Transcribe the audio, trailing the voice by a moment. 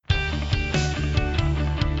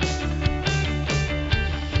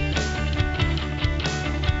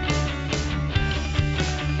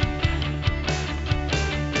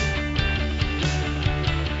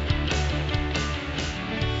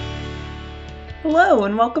Hello,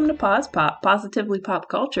 and welcome to Pause Pop, Positively Pop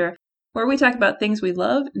Culture, where we talk about things we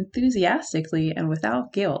love enthusiastically and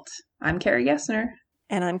without guilt. I'm Carrie Gessner.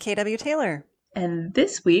 And I'm KW Taylor. And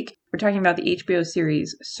this week, we're talking about the HBO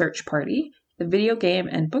series Search Party, the video game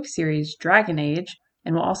and book series Dragon Age,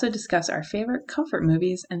 and we'll also discuss our favorite comfort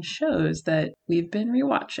movies and shows that we've been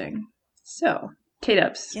rewatching. So,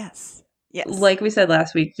 K-Dubs. Yes. Like we said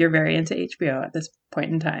last week, you're very into HBO at this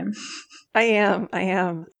point in time. I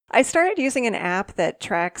am. I started using an app that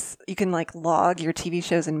tracks, you can log your TV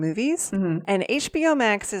shows and movies. Mm-hmm. And HBO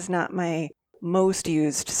Max is not my most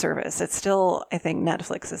used service. It's still, I think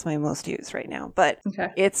Netflix is my most used right now. But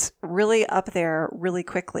It's really up there really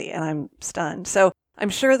quickly, and I'm stunned. So I'm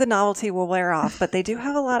sure the novelty will wear off, but they do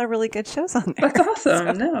have a lot of really good shows on there. That's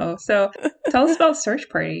awesome. So tell us about Search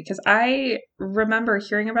Party, because I remember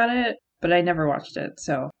hearing about it, but I never watched it.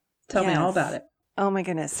 So tell me all about it. Oh my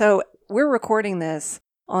goodness. So we're recording this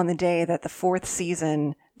on the day that the fourth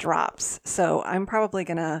season drops. So I'm probably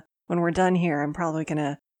going to, when we're done here, I'm probably going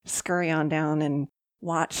to scurry on down and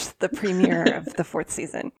watch the premiere of the fourth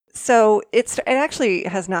season. So it actually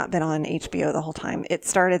has not been on HBO the whole time. It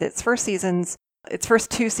started its first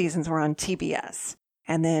two seasons were on TBS,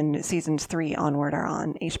 and then seasons 3 onward are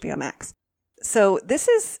on HBO Max. So this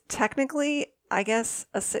is technically, I guess,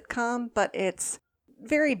 a sitcom, but it's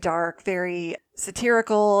very dark, very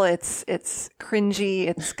satirical. It's cringy.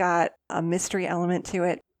 It's got a mystery element to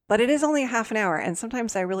it, but it is only a half an hour. And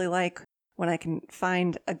sometimes I really like when I can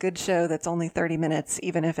find a good show that's only 30 minutes,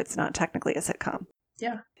 even if it's not technically a sitcom.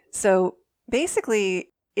 Yeah. So basically,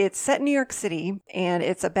 it's set in New York City, and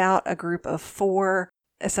it's about a group of 4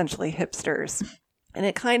 essentially hipsters. And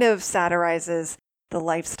it kind of satirizes the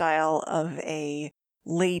lifestyle of a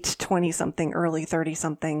late 20-something, early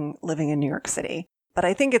 30-something living in New York City. But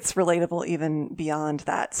I think it's relatable even beyond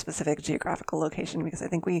that specific geographical location, because I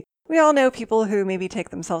think we all know people who maybe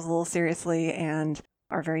take themselves a little seriously and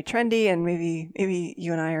are very trendy, and maybe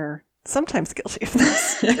you and I are sometimes guilty of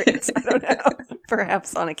this. I don't know,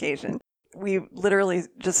 perhaps on occasion. We literally,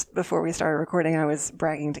 just before we started recording, I was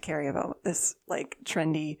bragging to Carrie about this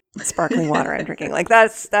trendy sparkling water I'm drinking.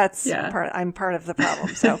 That's I'm part of the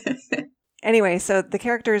problem. So anyway, so the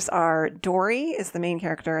characters are Dory is the main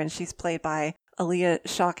character, and she's played by Aaliyah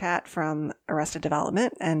Shawkat from Arrested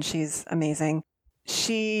Development, and she's amazing.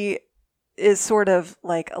 She is sort of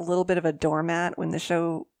like a little bit of a doormat when the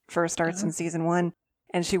show first starts in season 1,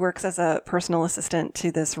 and she works as a personal assistant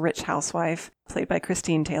to this rich housewife played by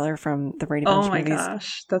Christine Taylor from the Brady Bunch movies. Oh my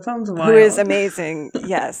gosh, that sounds wild. Who is amazing.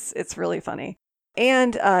 Yes, it's really funny.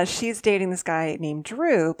 And she's dating this guy named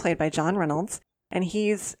Drew, played by John Reynolds, and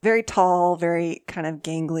he's very tall, very kind of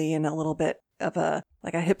gangly, and a little bit of a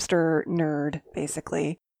hipster nerd,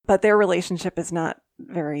 basically. But their relationship is not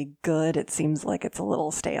very good. It seems like it's a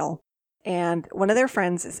little stale. And one of their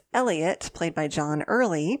friends is Elliot, played by John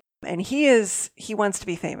Early. And he wants to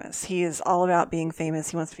be famous. He is all about being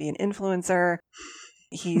famous. He wants to be an influencer.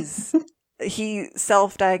 He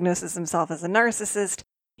self-diagnoses himself as a narcissist.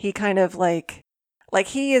 He kind of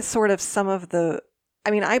he is sort of some of the,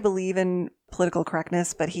 I believe in political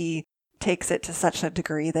correctness, but he takes it to such a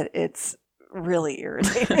degree that it's really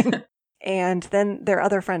irritating. And then their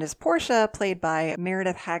other friend is Portia, played by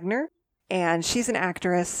Meredith Hagner. And she's an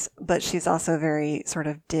actress, but she's also very sort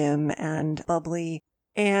of dim and bubbly.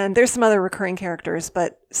 And there's some other recurring characters,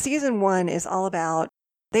 but season 1 is all about,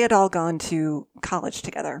 they had all gone to college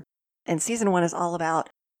together. And season 1 is all about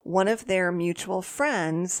one of their mutual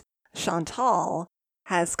friends, Chantal,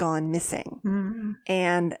 has gone missing. Mm-hmm.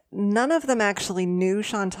 And none of them actually knew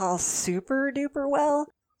Chantal super duper well,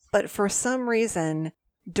 but for some reason,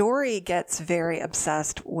 Dory gets very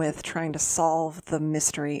obsessed with trying to solve the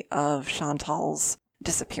mystery of Chantal's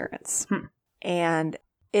disappearance. And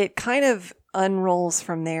it kind of unrolls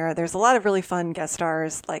from there. There's a lot of really fun guest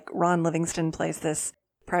stars, like Ron Livingston plays this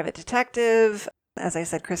private detective. As I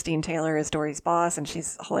said, Christine Taylor is Dory's boss, and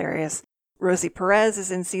she's hilarious. Rosie Perez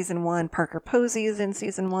is in season 1. Parker Posey is in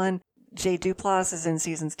season 1. Jay Duplass is in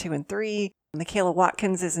seasons 2 and 3. Michaela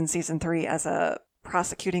Watkins is in season 3 as a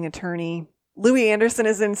prosecuting attorney. Louis Anderson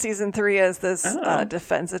is in season 3 as this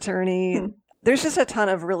defense attorney. There's just a ton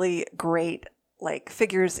of really great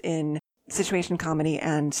figures in situation comedy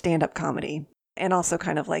and stand-up comedy, and also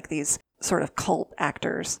kind of these sort of cult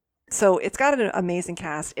actors. So it's got an amazing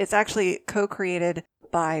cast. It's actually co-created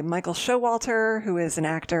by Michael Showalter, who is an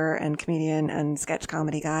actor and comedian and sketch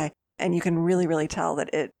comedy guy. And you can really, really tell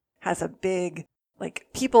that it has a big,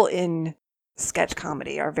 people in sketch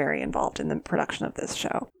comedy are very involved in the production of this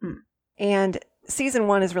show. And season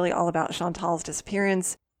 1 is really all about Chantal's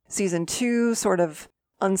disappearance. Season 2 sort of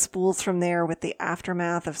unspools from there with the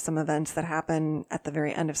aftermath of some events that happen at the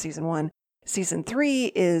very end of season 1. Season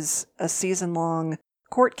 3 is a season-long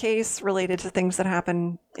court case related to things that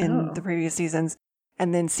happen in the previous seasons.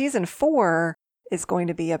 And then season 4 is going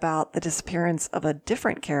to be about the disappearance of a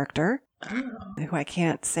different character, who I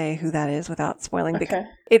can't say who that is without spoiling. Okay. Because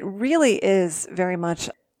it really is very much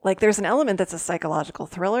like there's an element that's a psychological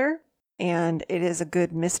thriller, and it is a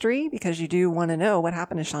good mystery because you do want to know what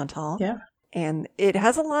happened to Chantal. Yeah. And it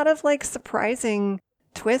has a lot of like surprising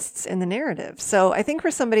twists in the narrative. So I think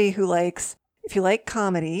for somebody who likes, if you like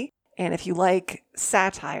comedy and if you like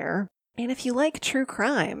satire and if you like true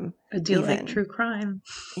crime. I do like true crime.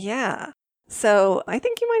 Yeah. So I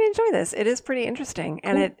think you might enjoy this. It is pretty interesting.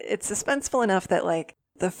 And Cool. it's suspenseful enough that like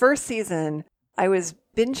the first season, I was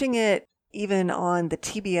binging it even on the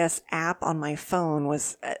TBS app on my phone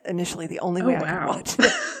was initially the only way I could watch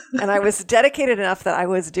it. And I was dedicated enough that I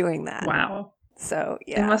was doing that. Wow. So,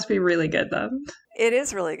 yeah. It must be really good then. It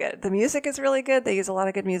is really good. The music is really good. They use a lot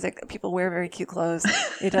of good music. People wear very cute clothes.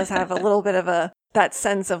 It does have a little bit of that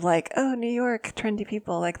sense of like, oh, New York, trendy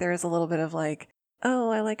people. Like there is a little bit of like, oh,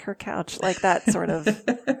 I like her couch. Like that sort of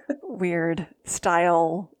weird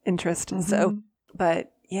style interest. Mm-hmm. So,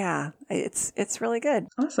 but yeah, it's really good.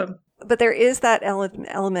 Awesome. But there is that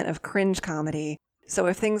element of cringe comedy. So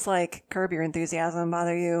if things like Curb Your Enthusiasm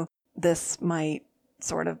bother you, this might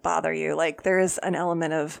sort of bother you. Like there is an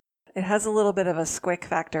element of, it has a little bit of a squick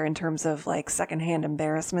factor in terms of like secondhand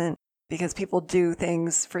embarrassment because people do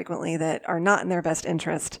things frequently that are not in their best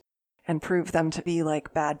interest and prove them to be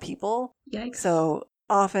like bad people. Yikes. So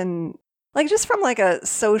often, like just from like a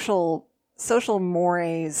social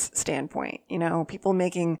mores standpoint, you know, people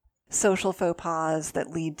making social faux pas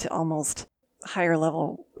that lead to almost higher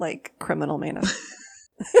level like criminal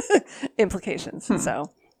implications. So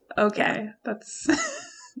okay, that's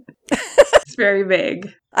it's very vague.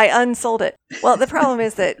 I unsold it. Well, the problem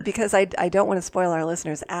is that because I don't want to spoil our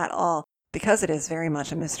listeners at all, because it is very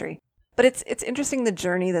much a mystery. But it's interesting the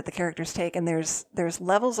journey that the characters take, and there's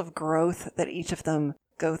levels of growth that each of them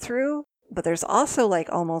go through, but there's also like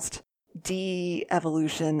almost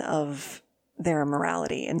de-evolution of their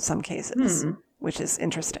morality in some cases, which is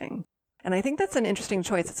interesting. And I think that's an interesting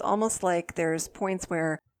choice. It's almost like there's points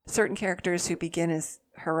where certain characters who begin as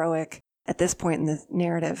heroic, at this point in the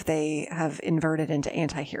narrative, they have inverted into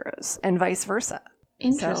anti-heroes and vice versa.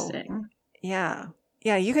 Interesting. So, yeah.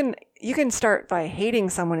 Yeah, you can start by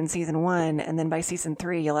hating someone in season 1, and then by season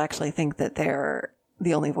 3, you'll actually think that they're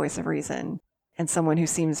the only voice of reason. And someone who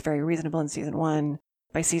seems very reasonable in season 1,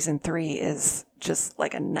 by season 3 is just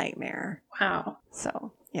like a nightmare. Wow.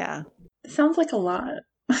 So, yeah. It sounds like a lot.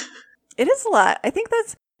 It is a lot. I think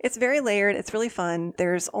it's very layered. It's really fun.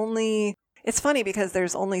 It's funny because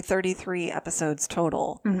there's only 33 episodes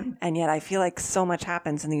total. Mm-hmm. And yet I feel like so much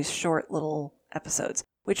happens in these short little episodes,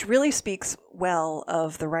 which really speaks well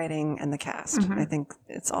of the writing and the cast. Mm-hmm. I think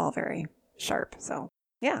it's all very sharp. So,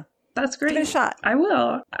 yeah. That's great. Give it a shot. I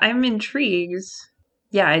will. I'm intrigued.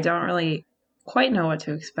 Yeah, I don't really quite know what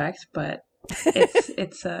to expect, but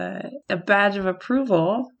it's a badge of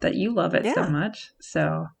approval that you love it so much.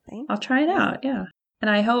 So I'll try it out. Yeah. And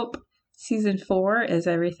I hope season 4 is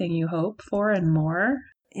everything you hope for and more.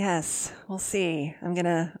 Yes, we'll see. I'm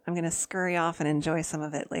gonna scurry off and enjoy some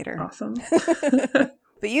of it later. Awesome.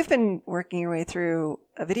 But you've been working your way through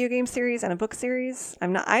a video game series and a book series.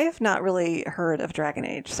 I have not really heard of Dragon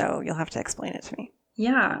Age, so you'll have to explain it to me.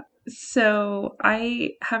 Yeah. So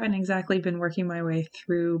I haven't exactly been working my way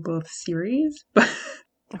through both series, but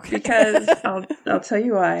because I'll tell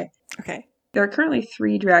you why. Okay. There are currently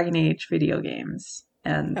 3 Dragon Age video games,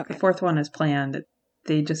 and the 4th one is planned.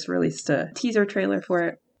 They just released a teaser trailer for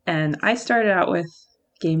it, and I started out with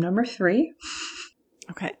game number 3.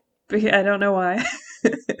 Okay. I don't know why.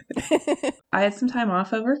 I had some time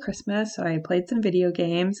off over Christmas, so I played some video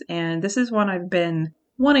games, and this is one I've been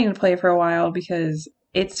wanting to play for a while because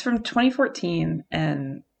it's from 2014,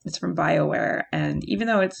 and it's from BioWare, and even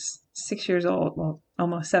though it's 6 years old, well,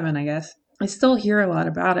 almost 7, I guess, I still hear a lot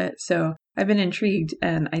about it, so I've been intrigued,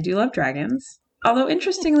 and I do love dragons. Although,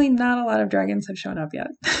 interestingly, not a lot of dragons have shown up yet.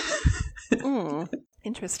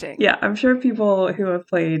 Interesting. Yeah, I'm sure people who have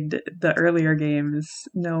played the earlier games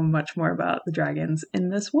know much more about the dragons in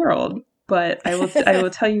this world, but I will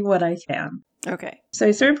tell you what I can. Okay. So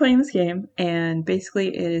I started playing this game, and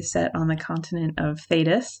basically it is set on the continent of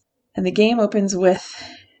Thedas, and the game opens with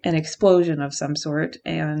an explosion of some sort,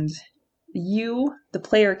 and you, the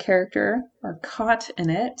player character, are caught in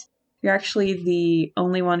it. You're actually the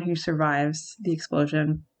only one who survives the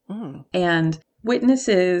explosion. And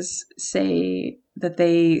witnesses say that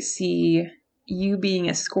they see you being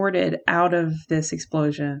escorted out of this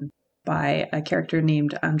explosion by a character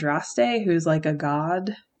named Andraste, who's like a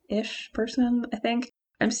god-ish person, I think.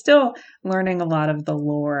 I'm still learning a lot of the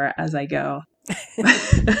lore as I go.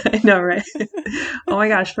 I know, right? Oh my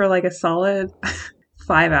gosh, for like a solid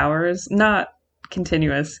 5 hours, not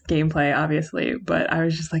continuous gameplay, obviously, but I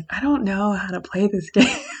was just like, I don't know how to play this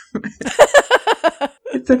game.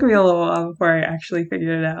 It took me a little while before I actually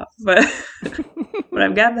figured it out, but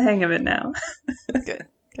I've got the hang of it now. Good.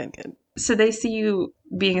 So they see you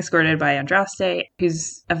being escorted by Andraste,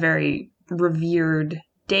 who's a very revered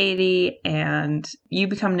deity, and you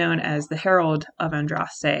become known as the Herald of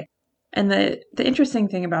Andraste. And the interesting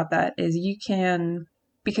thing about that is you can,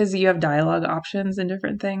 because you have dialogue options and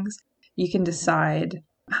different things, you can decide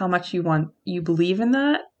how much you believe in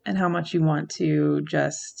that and how much you want to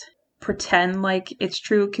just pretend like it's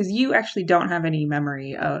true, because you actually don't have any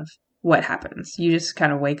memory of what happens. You just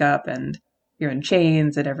kind of wake up and you're in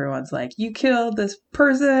chains and everyone's like, you killed this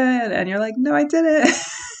person, and you're like, no, I didn't.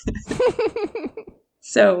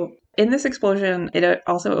 So in this explosion, it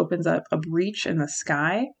also opens up a breach in the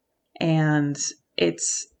sky, and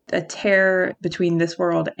it's a tear between this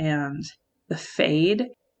world and the Fade,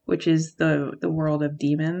 which is the world of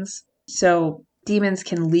demons. So demons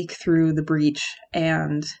can leak through the breach,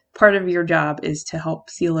 and part of your job is to help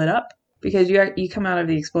seal it up, because you come out of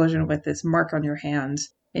the explosion with this mark on your hand.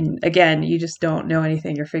 And again, you just don't know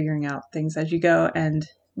anything. You're figuring out things as you go. And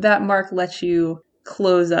that mark lets you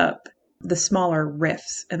close up the smaller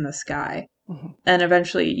rifts in the sky. Mm-hmm. And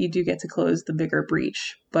eventually you do get to close the bigger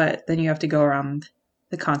breach. But then you have to go around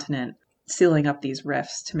the continent sealing up these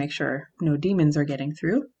rifts to make sure no demons are getting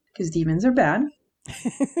through, because demons are bad.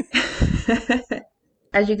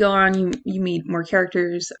 As you go on, you meet more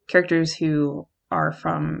characters who are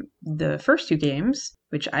from the first two games,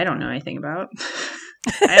 which I don't know anything about.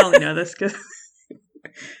 I only know this because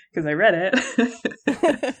I read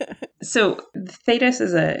it. So Thedas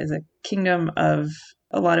is a kingdom of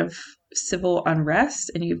a lot of civil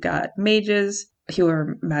unrest, and you've got mages who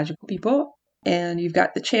are magical people, and you've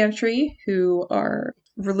got the Chantry who are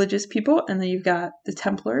religious people, and then you've got the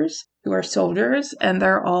Templars who are soldiers, and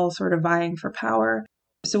they're all sort of vying for power.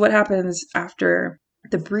 So what happens after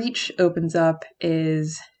the breach opens up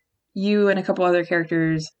is you and a couple other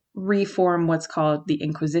characters reform what's called the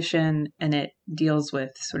Inquisition, and it deals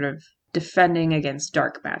with sort of defending against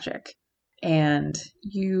dark magic. And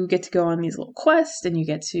you get to go on these little quests, and you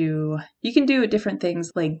can do different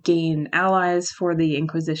things like gain allies for the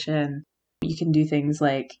Inquisition. You can do things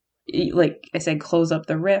like I said, close up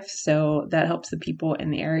the rifts, so that helps the people in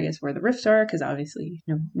the areas where the rifts are, because obviously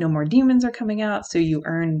no more demons are coming out, so you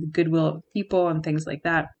earn the goodwill of people and things like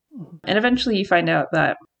that. And eventually you find out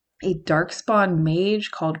that a darkspawn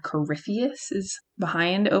mage called Corypheus is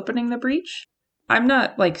behind opening the breach. I'm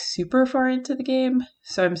not super far into the game,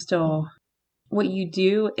 so I'm still... What you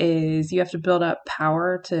do is you have to build up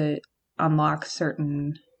power to unlock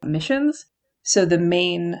certain missions. So the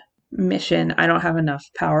main mission I don't have enough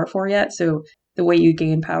power for yet, so the way you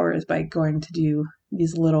gain power is by going to do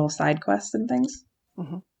these little side quests and things.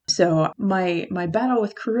 Mm-hmm. So my battle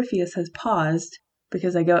with Corypheus has paused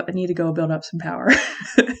because I need to go build up some power.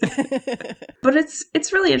 But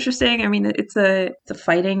it's really interesting. I mean, it's a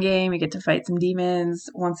fighting game. You get to fight some demons.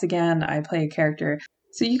 Once again, I play a character.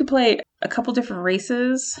 So you can play a couple different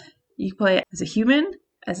races. You can play as a human,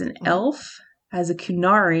 as an elf, as a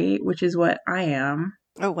Kunari, which is what I am.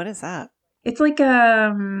 Oh, what is that? It's like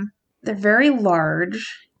they're very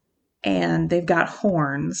large, and they've got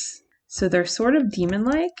horns. So they're sort of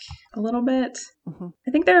demon-like a little bit. Mm-hmm.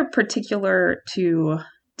 I think they're particular to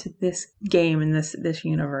this game and this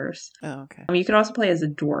universe. Oh, okay. You could also play as a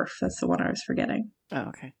dwarf. That's the one I was forgetting. Oh,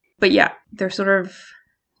 okay. But yeah, they're sort of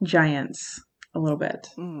giants a little bit.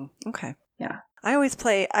 Okay. Yeah. I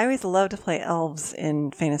always love to play elves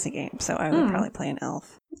in fantasy games, so I would probably play an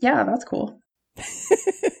elf. Yeah, that's cool.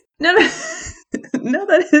 No,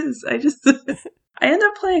 that is. I end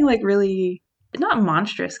up playing really, not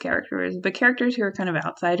monstrous characters, but characters who are kind of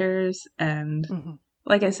outsiders. And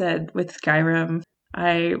like I said, with Skyrim,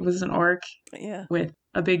 I was an orc with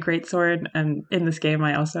a big greatsword, and in this game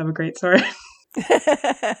I also have a greatsword.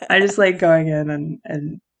 I just like going in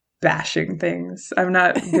and bashing things. I'm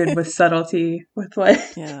not good with subtlety, with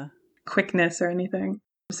quickness or anything.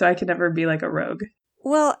 So I could never be like a rogue.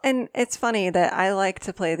 Well, and it's funny that I like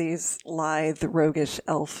to play these lithe, roguish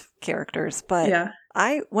elf characters, but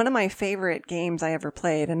one of my favorite games I ever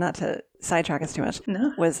played, and not to sidetrack us too much,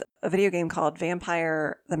 was a video game called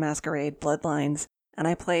Vampire the Masquerade Bloodlines, and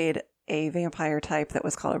I played a vampire type that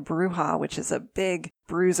was called a Brujah, which is a big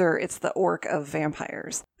bruiser. It's the orc of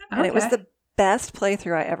vampires. Okay. And it was the best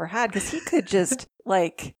playthrough I ever had because he could just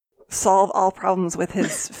like solve all problems with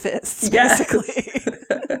his fists, basically.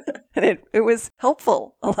 And it was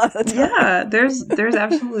helpful a lot of the time. Yeah, there's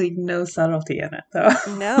absolutely no subtlety in it, though.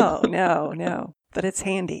 No. But it's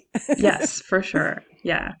handy. Yes, for sure.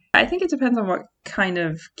 Yeah. I think it depends on what kind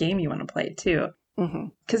of game you want to play, too.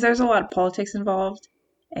 Because there's a lot of politics involved,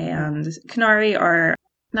 and Qunari are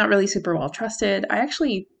not really super well trusted. I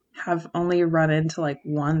actually have only run into like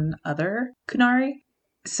one other Qunari,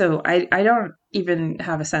 so I don't even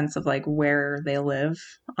have a sense of like where they live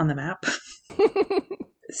on the map.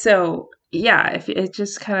 So yeah, if it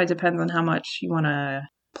just kind of depends on how much you want to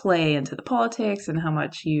play into the politics and how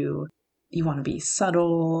much you want to be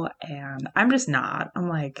subtle, and I'm just not. I'm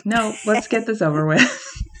like, no, let's get this over with.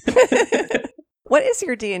 What is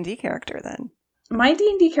your D&D character then? My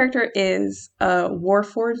D&D character is a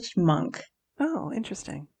Warforged monk. Oh,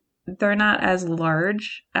 interesting. They're not as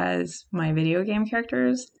large as my video game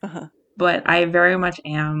characters, but I very much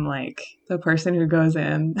am like the person who goes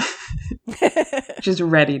in just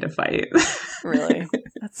ready to fight. Really?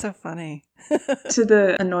 That's so funny. To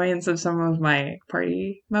the annoyance of some of my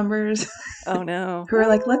party members. Oh, no. Who are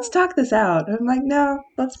like, let's talk this out. I'm like, no,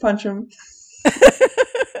 let's punch him.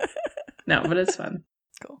 No, but it's fun.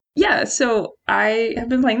 Cool. Yeah, so I have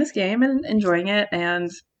been playing this game and enjoying it, and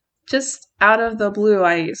just out of the blue,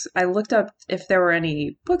 I looked up if there were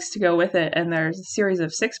any books to go with it, and there's a series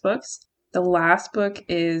of 6 books. The last book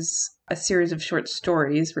is a series of short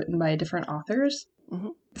stories written by different authors.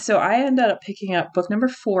 So I ended up picking up book number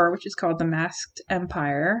 4, which is called The Masked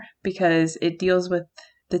Empire, because it deals with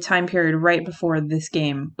the time period right before this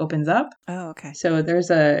game opens up. Oh, okay. So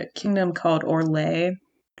there's a kingdom called Orlais.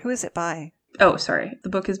 Who is it by? Oh, sorry. The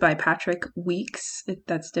book is by Patrick Weekes.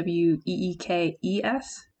 That's Weekes.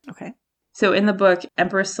 Okay. So in the book,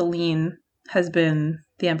 Empress Celine has been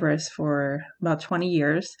the empress for about 20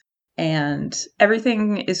 years. And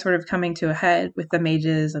everything is sort of coming to a head with the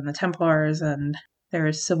mages and the Templars, and there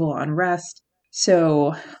is civil unrest.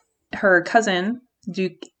 So her cousin,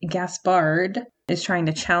 Duke Gaspard, is trying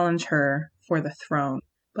to challenge her for the throne.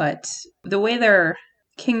 But the way their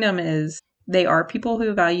kingdom is, they are people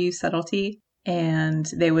who value subtlety, and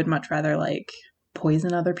they would much rather like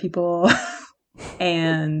poison other people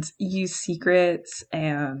and use secrets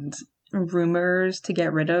and rumors to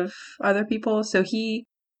get rid of other people. So he's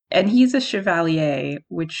a chevalier,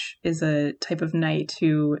 which is a type of knight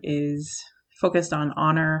who is focused on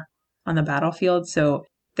honor on the battlefield. So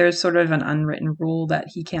there's sort of an unwritten rule that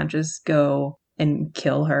he can't just go and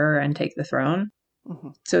kill her and take the throne.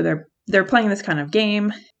 So they're playing this kind of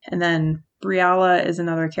game. And then Briala is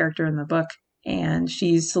another character in the book, and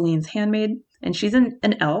she's Celine's handmaid, and she's an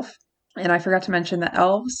elf. And I forgot to mention that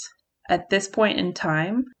elves, at this point in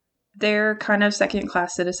time, they're kind of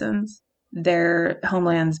second-class citizens. Their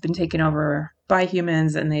homeland's been taken over by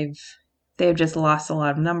humans, and they've just lost a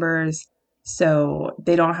lot of numbers, so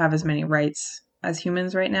they don't have as many rights as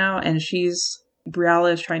humans right now. And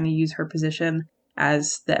Briala is trying to use her position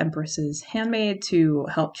as the Empress's handmaid to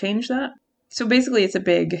help change that. So basically, it's a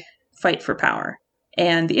big fight for power.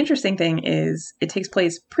 And the interesting thing is, it takes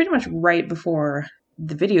place pretty much right before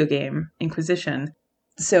the video game Inquisition.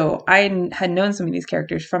 So I had known some of these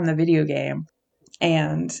characters from the video game,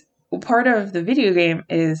 and part of the video game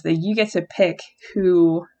is that you get to pick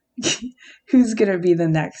who's going to be the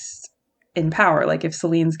next in power. Like if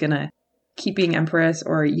Celine's going to keep being empress,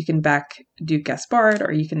 or you can back Duke Gaspard,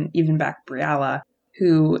 or you can even back Briala,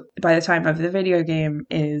 who by the time of the video game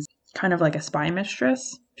is kind of like a spy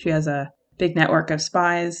mistress. She has a big network of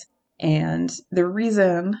spies, and the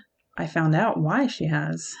reason I found out why she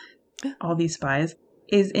has all these spies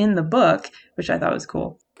is in the book, which I thought was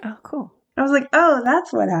cool. Oh, cool. I was like, oh,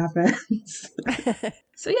 that's what happens.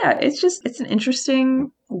 So yeah, it's an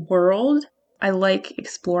interesting world. I like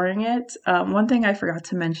exploring it. One thing I forgot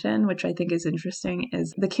to mention, which I think is interesting,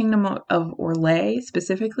 is the Kingdom of Orlais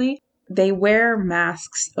specifically. They wear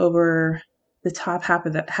masks over the top half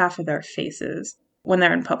of their faces when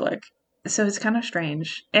they're in public. So it's kind of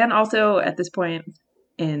strange. And also at this point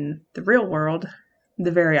in the real world,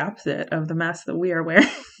 the very opposite of the mask that we are wearing.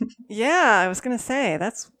 Yeah, I was going to say,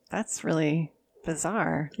 that's really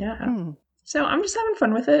bizarre. Yeah. So I'm just having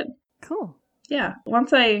fun with it. Cool. Yeah.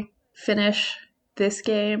 Once I finish this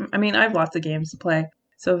game, I mean, I have lots of games to play.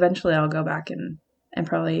 So eventually I'll go back and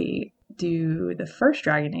probably do the first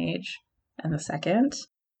Dragon Age and the second.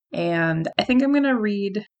 And I think I'm going to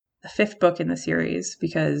read the 5th book in the series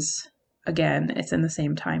because, again, it's in the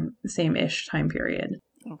same-ish time period.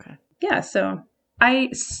 Okay. Yeah, so I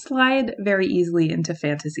slide very easily into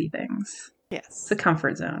fantasy things. Yes. It's a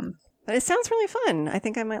comfort zone. But it sounds really fun. I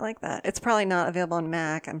think I might like that. It's probably not available on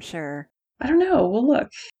Mac, I'm sure. I don't know. We'll look.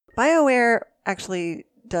 BioWare actually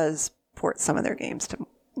does port some of their games to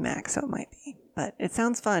Mac, so it might be. But it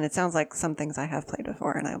sounds fun. It sounds like some things I have played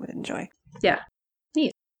before and I would enjoy. Yeah.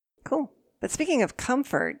 Neat. Cool. But speaking of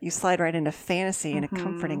comfort, you slide right into fantasy in a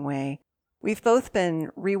comforting way. We've both been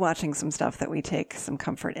rewatching some stuff that we take some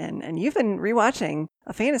comfort in, and you've been rewatching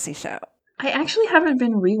a fantasy show. I actually haven't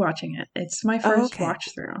been rewatching it. It's my first watch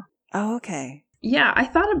through. Oh, okay. Yeah, I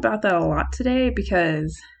thought about that a lot today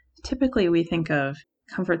because typically we think of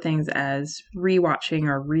comfort things as rewatching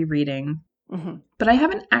or rereading. Mm-hmm. But I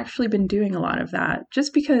haven't actually been doing a lot of that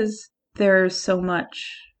just because there's so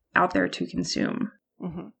much out there to consume.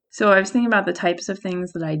 Mm-hmm. So I was thinking about the types of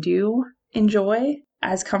things that I do enjoy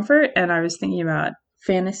as comfort, and I was thinking about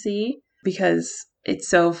fantasy because it's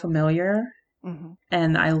so familiar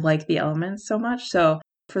and I like the elements so much. So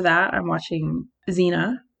for that, I'm watching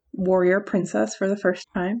Xena, Warrior Princess, for the first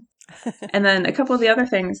time. And then a couple of the other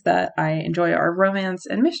things that I enjoy are romance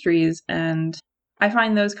and mysteries, and I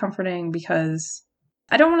find those comforting because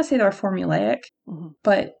I don't want to say they're formulaic,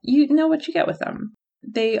 but you know what you get with them.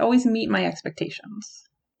 They always meet my expectations.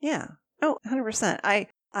 Yeah. Oh, 100%.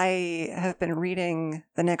 I have been reading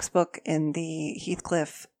the next book in the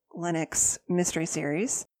Heathcliff Lennox mystery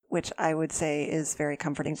series, which I would say is very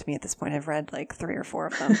comforting to me at this point. I've read like 3 or 4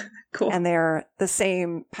 of them. Cool. And they're the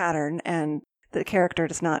same pattern, and the character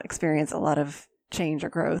does not experience a lot of change or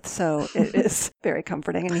growth. So it is very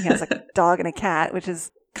comforting. And he has a dog and a cat, which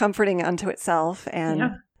is comforting unto itself.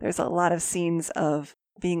 And there's a lot of scenes of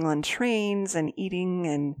being on trains and eating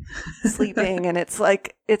and sleeping. And it's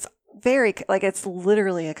like, it's very, like, it's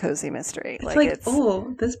literally a cozy mystery. It's like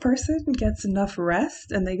oh, this person gets enough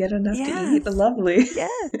rest and they get enough to eat. Lovely.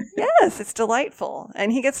 Yes, it's delightful.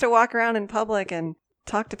 And he gets to walk around in public and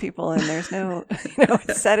talk to people, and there's no,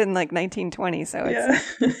 it's set in like 1920. So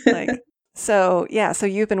it's like, so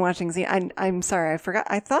you've been watching Z. I'm sorry, I forgot.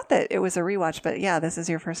 I thought that it was a rewatch, but yeah, this is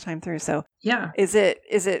your first time through. So is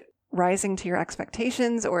it rising to your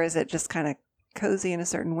expectations, or is it just kind of cozy in a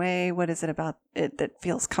certain way? What is it about it that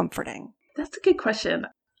feels comforting? That's a good question.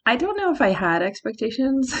 I don't know if I had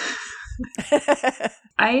expectations.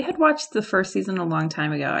 I had watched the first season a long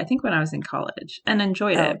time ago, I think when I was in college, and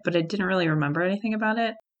enjoyed it, but I didn't really remember anything about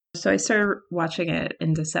it. So I started watching it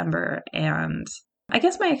in December, and I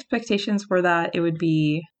guess my expectations were that it would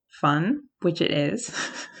be fun, which it is,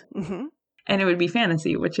 and it would be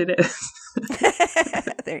fantasy, which it is.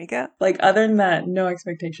 There you go. Like, other than that, no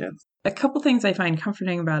expectations. A couple things I find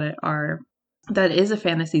comforting about it are that it is a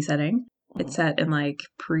fantasy setting. It's set in like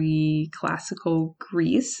pre-classical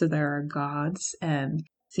Greece, so there are gods, and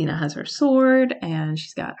Xena has her sword, and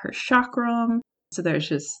she's got her chakram. So there's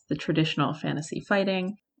just the traditional fantasy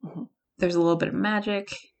fighting. There's a little bit of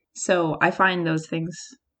magic. So I find those things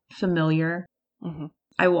familiar.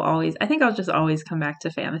 I think I'll just always come back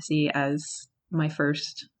to fantasy as my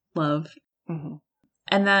first love.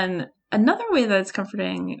 And then another way that it's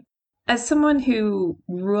comforting, as someone who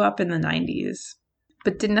grew up in the 90s,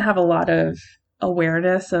 but didn't have a lot of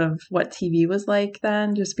awareness of what TV was like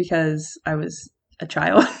then, just because I was a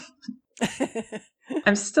child.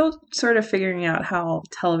 I'm still sort of figuring out how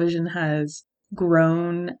television has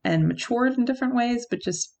grown and matured in different ways, but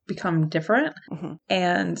just become different.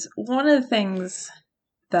 And one of the things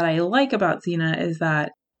that I like about Xena is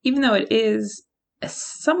that even though it is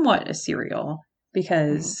somewhat a serial,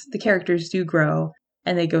 because the characters do grow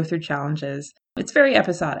and they go through challenges, it's very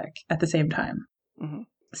episodic at the same time.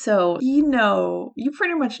 So, you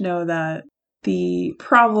pretty much know that the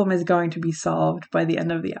problem is going to be solved by the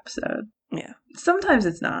end of the episode. Yeah. Sometimes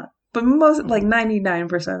it's not, but like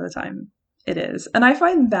 99% of the time it is. And I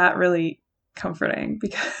find that really comforting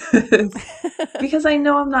because I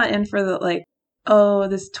know I'm not in for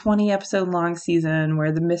this 20 episode long season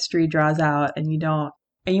where the mystery draws out and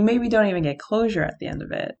you maybe don't even get closure at the end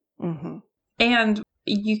of it. And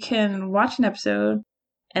you can watch an episode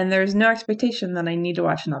and there's no expectation that I need to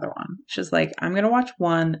watch another one. It's just like, I'm going to watch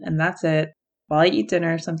one and that's it while I eat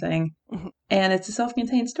dinner or something. And it's a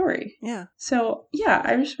self-contained story. Yeah. So yeah,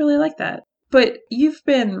 I just really like that. But you've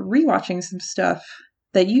been rewatching some stuff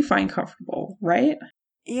that you find comfortable, right?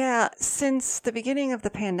 Yeah. Since the beginning of the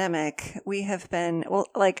pandemic, we have been,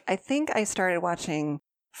 I think I started watching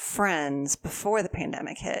Friends before the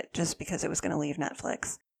pandemic hit, just because it was going to leave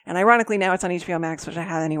Netflix. And ironically, now it's on HBO Max, which I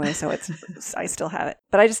have anyway, so I still have it.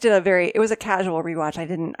 But I just did it was a casual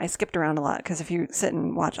rewatch. I skipped around a lot, because if you sit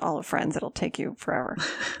and watch all of Friends, it'll take you forever.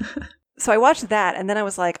 So I watched that, and then I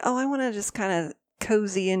was like, oh, I want to just kind of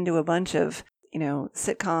cozy into a bunch of,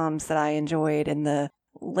 sitcoms that I enjoyed in the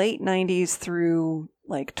late 90s through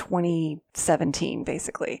like 2017,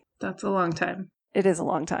 basically. That's a long time. It is a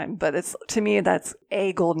long time, but it's, to me, that's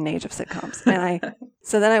a golden age of sitcoms. And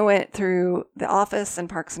so then I went through The Office and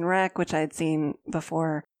Parks and Rec, which I had seen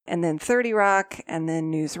before, and then 30 Rock, and then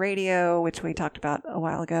News Radio, which we talked about a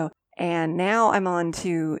while ago. And now I'm on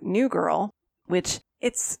to New Girl, which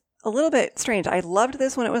it's a little bit strange. I loved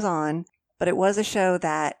this when it was on, but it was a show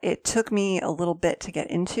that it took me a little bit to get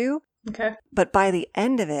into. Okay. But by the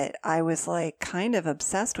end of it, I was like kind of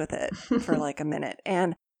obsessed with it for like a minute.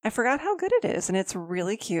 And I forgot how good it is. And it's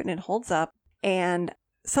really cute and it holds up. And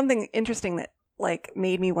something interesting that like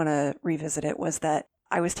made me want to revisit it was that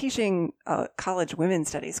I was teaching a college women's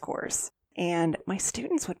studies course. And my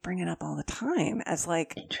students would bring it up all the time as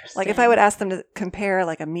like if I would ask them to compare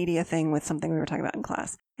like a media thing with something we were talking about in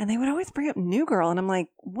class. And they would always bring up New Girl. And I'm like,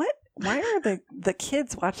 what? Why are the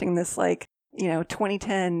kids watching this like,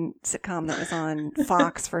 2010 sitcom that was on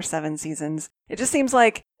Fox for 7 seasons? It just seems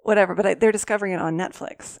like whatever, but they're discovering it on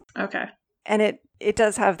Netflix. Okay. And it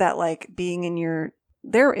does have that like being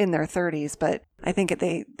they're in their 30s, but I think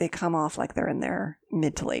they come off like they're in their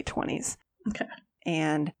mid to late 20s. Okay.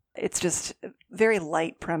 And it's just a very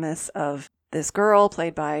light premise of this girl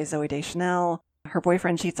played by Zooey Deschanel. Her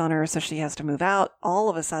boyfriend cheats on her, so she has to move out all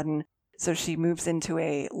of a sudden. So she moves into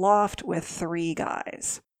a loft with 3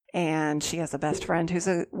 guys. And she has a best friend who's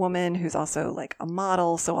a woman who's also like a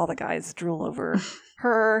model. So all the guys drool over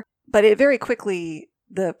her. But it very quickly,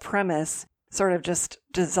 the premise sort of just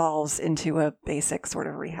dissolves into a basic sort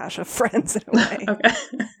of rehash of Friends in a way. Okay.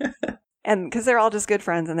 And because they're all just good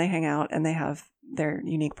friends and they hang out and they have their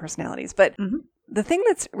unique personalities. But the thing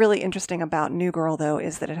that's really interesting about New Girl, though,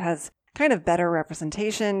 is that it has kind of better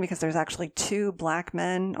representation because there's actually 2 black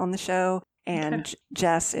men on the show. And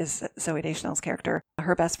Jess is Zooey Deschanel's character.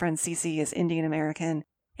 Her best friend Cece is Indian American.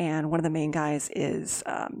 And one of the main guys is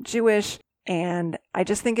Jewish. And I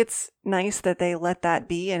just think it's nice that they let that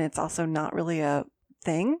be. And it's also not really a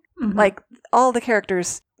thing. Mm-hmm. Like all the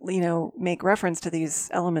characters, make reference to these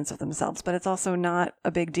elements of themselves, but it's also not a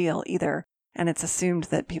big deal either. And it's assumed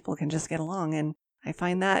that people can just get along. And I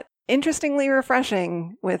find that interestingly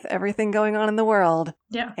refreshing with everything going on in the world.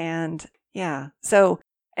 Yeah. And yeah. So,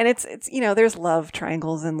 and it's there's love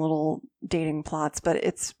triangles and little dating plots, but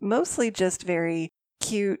it's mostly just very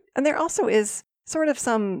cute. And there also is sort of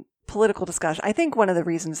some political discussion. I think one of the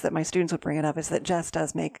reasons that my students would bring it up is that Jess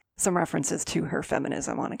does make some references to her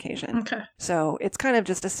feminism on occasion. Okay. So it's kind of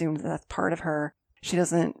just assumed that that's part of her.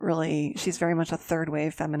 She's very much a third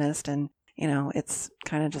wave feminist, and, it's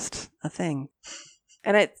kind of just a thing.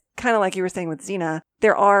 And it's kind of like you were saying with Xena,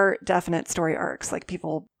 there are definite story arcs, like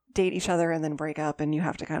people date each other and then break up and you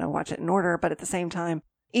have to kind of watch it in order. But at the same time,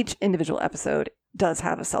 each individual episode does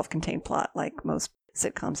have a self-contained plot like most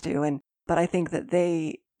sitcoms do. But I think that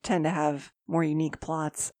they tend to have more unique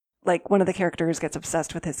plots. Like one of the characters gets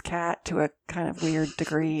obsessed with his cat to a kind of weird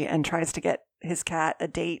degree and tries to get his cat a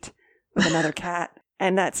date with another cat.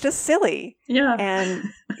 And that's just silly. Yeah. And,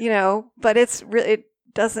 but it's really,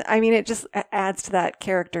 it just adds to that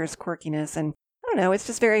character's quirkiness. And I don't know, it's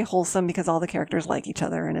just very wholesome because all the characters like each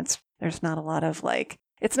other. And there's not a lot of like,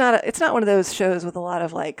 it's not one of those shows with a lot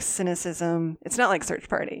of like cynicism. It's not like Search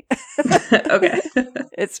Party. Okay.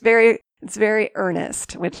 It's very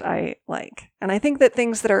earnest, which I like. And I think that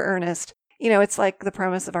things that are earnest, it's like the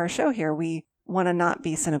premise of our show here. We want to not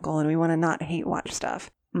be cynical and we want to not hate watch stuff.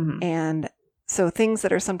 Mm-hmm. And so things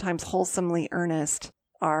that are sometimes wholesomely earnest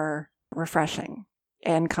are refreshing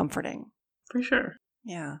and comforting. For sure.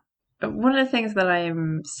 Yeah. One of the things that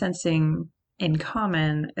I'm sensing in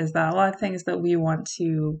common is that a lot of things that we want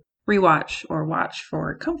to rewatch or watch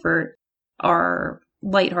for comfort are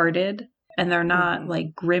lighthearted and they're not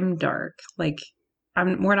like grim dark. Like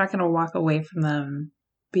we're not going to walk away from them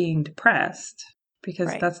being depressed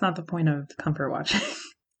because that's not the point of comfort watching.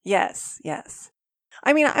 Yes.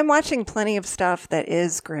 I mean, I'm watching plenty of stuff that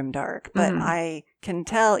is grimdark, but I can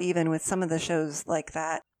tell even with some of the shows like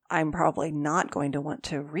that, I'm probably not going to want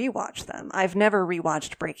to rewatch them. I've never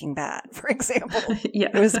rewatched Breaking Bad, for example. Yeah.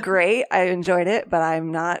 It was great. I enjoyed it, but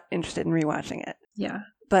I'm not interested in rewatching it. Yeah.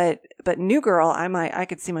 But New Girl, I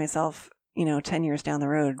could see myself, 10 years down the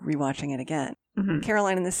road rewatching it again. Mm-hmm.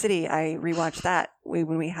 Caroline in the City, I rewatched that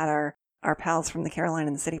when we had our pals from the Caroline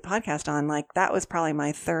in the City podcast on. Like, that was probably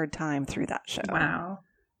my 3rd time through that show. Wow.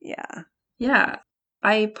 Yeah. Yeah.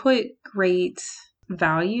 I put great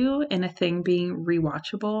value in a thing being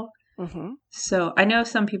rewatchable. Mm-hmm. So I know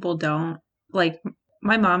some people don't. Like,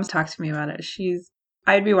 my mom's talked to me about it.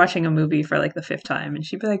 I'd be watching a movie for like the 5th time and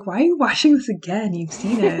she'd be like, why are you watching this again? You've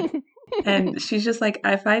seen it. And she's just like,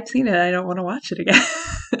 if I've seen it, I don't want to watch it again.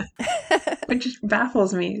 which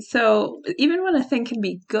baffles me. So even when a thing can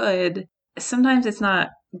be good, sometimes it's not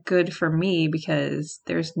good for me because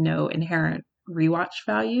there's no inherent rewatch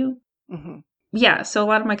value. Hmm. Yeah, so a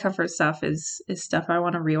lot of my comfort stuff is stuff I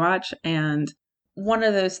want to rewatch, and one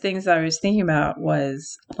of those things that I was thinking about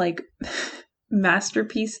was like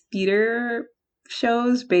masterpiece theater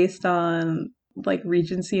shows based on like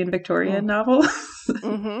Regency and Victorian novels.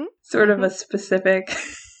 Mm-hmm. Sort of a specific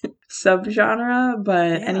subgenre,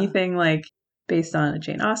 but Yeah. anything like based on a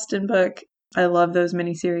Jane Austen book. I love those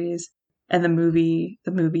miniseries and the movie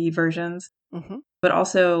versions. Mm-hmm. But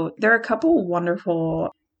also there are a couple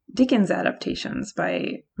wonderful Dickens adaptations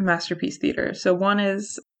by Masterpiece Theater. So one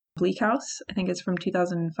is Bleak House, I think it's from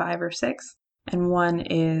 2005 or 6, and one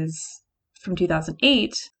is from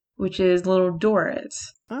 2008, which is Little Dorrit.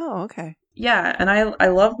 Oh, okay. Yeah, and I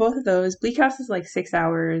love both of those. Bleak House is like 6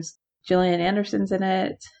 hours. Gillian Anderson's in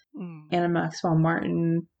it, Mm. Anna Maxwell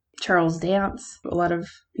Martin, Charles Dance, a lot of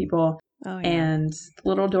people. Oh, yeah. And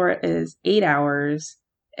Little Dorrit is 8 hours.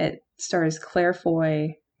 It stars Claire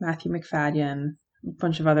Foy, Matthew McFadden, a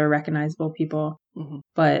bunch of other recognizable people. Mm-hmm.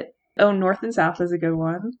 But North and South is a good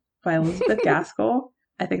one by Elizabeth Gaskell.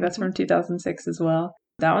 I think that's from 2006 as well.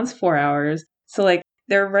 That one's 4 hours. So like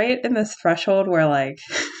they're right in this threshold where like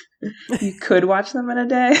you could watch them in a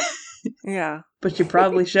day. Yeah. But you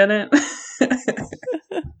probably shouldn't.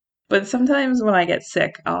 But sometimes when I get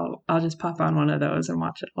sick, I'll just pop on one of those and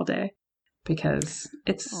watch it all day because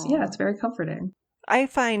it's very comforting. I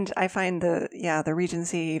find the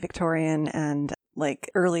Regency, Victorian, and like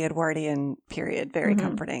early Edwardian period very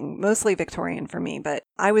comforting. Mostly Victorian for me, but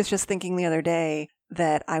I was just thinking the other day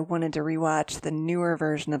that I wanted to rewatch the newer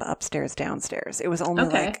version of Upstairs Downstairs. It was only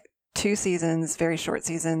like 2 seasons, very short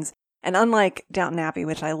seasons. And unlike Downton Abbey,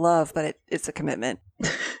 which I love, but it's a commitment,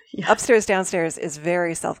 yeah. Upstairs Downstairs is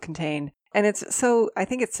very self-contained. And I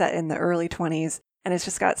think it's set in the early 20s, and it's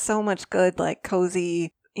just got so much good, like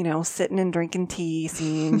cozy, sitting and drinking tea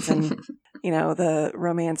scenes and, the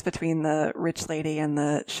romance between the rich lady and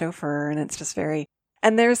the chauffeur. And it's just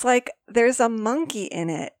and there's a monkey in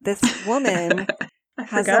it. This woman I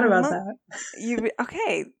forgot about that.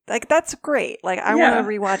 Okay. Like, that's great. Like, I want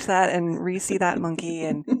to rewatch that and re-see that monkey.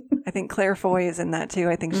 And I think Claire Foy is in that too.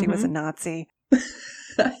 I think she was a Nazi.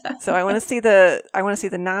 So I want to see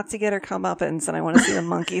the Nazi get her comeuppance, and I want to see the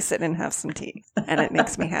monkey sit and have some tea, and it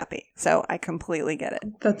makes me happy. So I completely get it.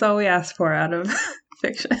 That's all we ask for out of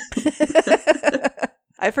fiction.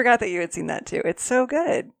 I forgot that you had seen that too. It's so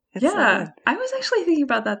good. So good. I was actually thinking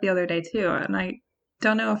about that the other day too, and I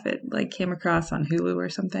don't know if it like came across on Hulu or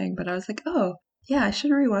something, but I was like, oh yeah, I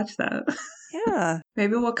should rewatch that. Yeah,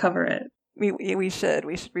 maybe we'll cover it. We should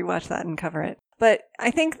rewatch that and cover it. But I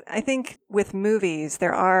think with movies,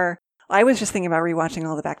 I was just thinking about rewatching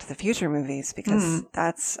all the Back to the Future movies because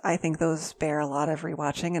I think those bear a lot of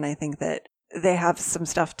rewatching, and I think that they have some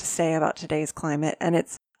stuff to say about today's climate. And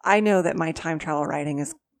I know that my time travel writing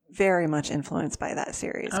is very much influenced by that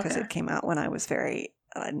series because it came out when I was very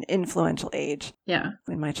an influential age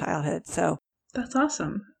in my childhood. So that's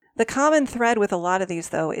awesome. The common thread with a lot of these,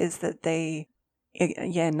 though, is that they,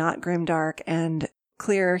 not grimdark and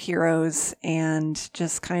clear heroes and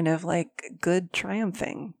just kind of like good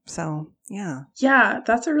triumphing. So, yeah. Yeah,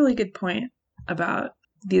 that's a really good point about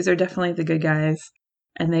these are definitely the good guys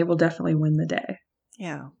and they will definitely win the day.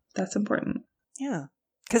 Yeah. That's important. Yeah.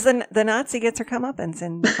 Because then the Nazi gets her comeuppance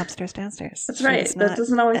in Upstairs Downstairs. That's right. That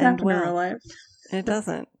doesn't always happen in real life. It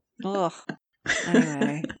doesn't. Ugh.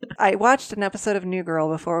 Anyway, I watched an episode of New Girl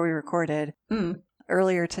before we recorded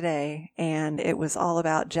earlier today, and it was all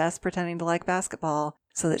about Jess pretending to like basketball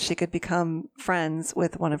so that she could become friends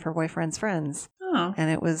with one of her boyfriend's friends. Oh. And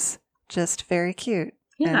it was just very cute.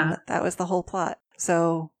 Yeah. And that was the whole plot.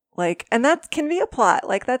 So, and that can be a plot.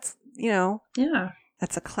 Like, that's, Yeah.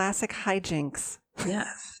 That's a classic hijinks.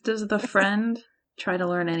 Yes. Does the friend try to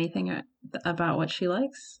learn anything about what she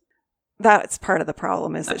likes? That's part of the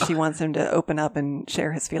problem, is that she wants him to open up and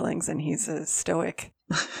share his feelings, and he's a stoic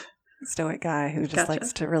guy who just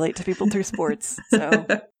likes to relate to people through sports. So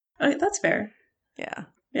that's fair. Yeah.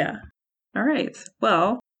 Yeah. All right.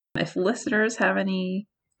 Well, if listeners have any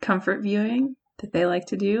comfort viewing that they like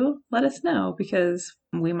to do, let us know because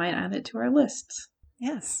we might add it to our lists.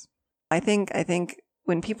 Yes. I think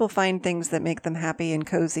when people find things that make them happy and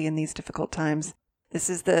cozy in these difficult times, this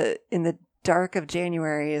is in the dark of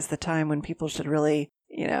January is the time when people should really,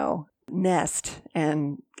 nest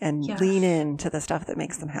and lean into the stuff that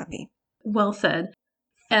makes them happy. Well said.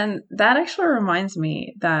 And that actually reminds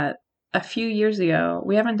me that a few years ago,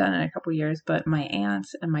 we haven't done it in a couple years, but my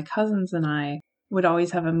aunts and my cousins and I would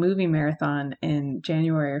always have a movie marathon in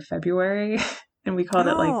January or February. and we called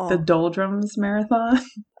it like the Doldrums Marathon.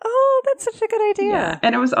 Oh, that's such a good idea. Yeah,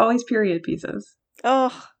 and it was always period pieces.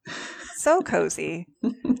 Oh, so cozy.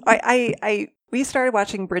 We started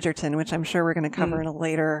watching Bridgerton, which I'm sure we're going to cover in a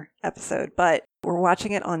later episode, but we're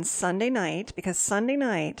watching it on Sunday night because Sunday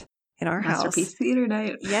night in our house. Masterpiece theater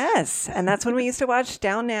night. Yes. And that's when we used to watch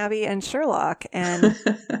Downton Abbey and Sherlock. And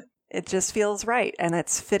it just feels right. And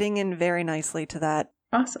it's fitting in very nicely to that,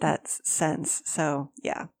 that sense. So,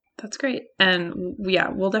 yeah. That's great. And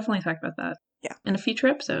yeah, we'll definitely talk about that in a future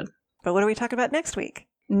episode. But what are we talking about next week?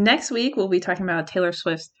 Next week, we'll be talking about Taylor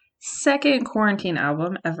Swift's second quarantine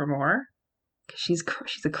album, Evermore. She's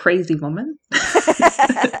a crazy woman.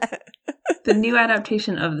 The new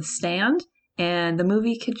adaptation of The Stand and the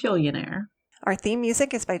movie Kajillionaire. Our theme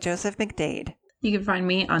music is by Joseph McDade. You can find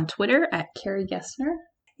me on Twitter at Carrie Gessner.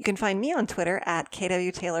 You can find me on Twitter at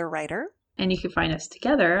KW Taylor Writer. And you can find us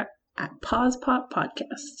together at Pause Pop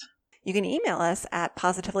Podcast. You can email us at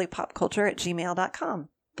positivelypopculture@gmail.com.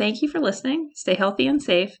 Thank you for listening. Stay healthy and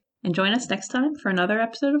safe. And join us next time for another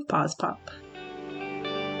episode of Pause Pop.